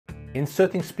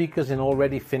Inserting speakers in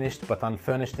already finished but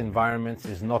unfurnished environments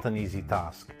is not an easy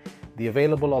task. The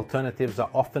available alternatives are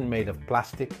often made of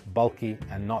plastic, bulky,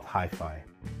 and not hi-fi.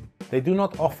 They do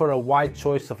not offer a wide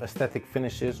choice of aesthetic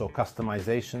finishes or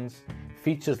customizations,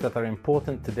 features that are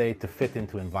important today to fit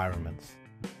into environments.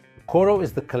 CORO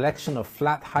is the collection of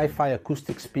flat hi-fi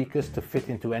acoustic speakers to fit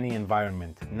into any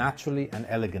environment, naturally and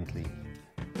elegantly,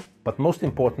 but most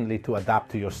importantly to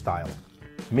adapt to your style.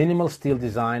 Minimal steel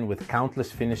design with countless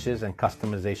finishes and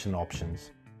customization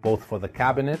options, both for the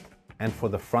cabinet and for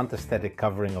the front aesthetic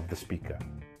covering of the speaker.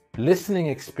 Listening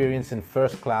experience in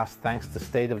first class thanks to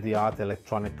state-of-the-art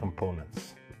electronic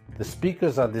components. The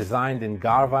speakers are designed in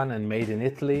Garvan and made in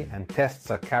Italy, and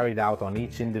tests are carried out on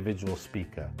each individual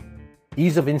speaker.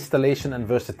 Ease of installation and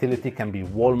versatility can be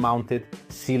wall-mounted,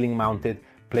 ceiling-mounted,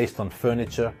 placed on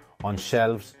furniture, on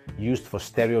shelves, used for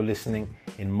stereo listening,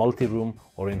 in multi-room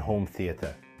or in home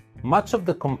theater. Much of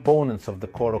the components of the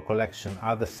CORO collection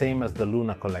are the same as the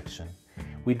Luna collection.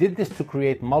 We did this to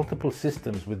create multiple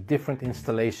systems with different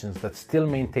installations that still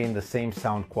maintain the same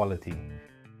sound quality.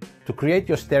 To create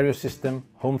your stereo system,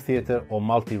 home theater or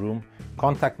multi-room,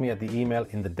 contact me at the email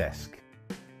in the desk.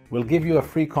 We'll give you a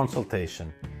free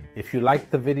consultation. If you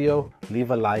liked the video,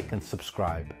 leave a like and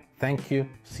subscribe. Thank you.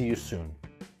 See you soon.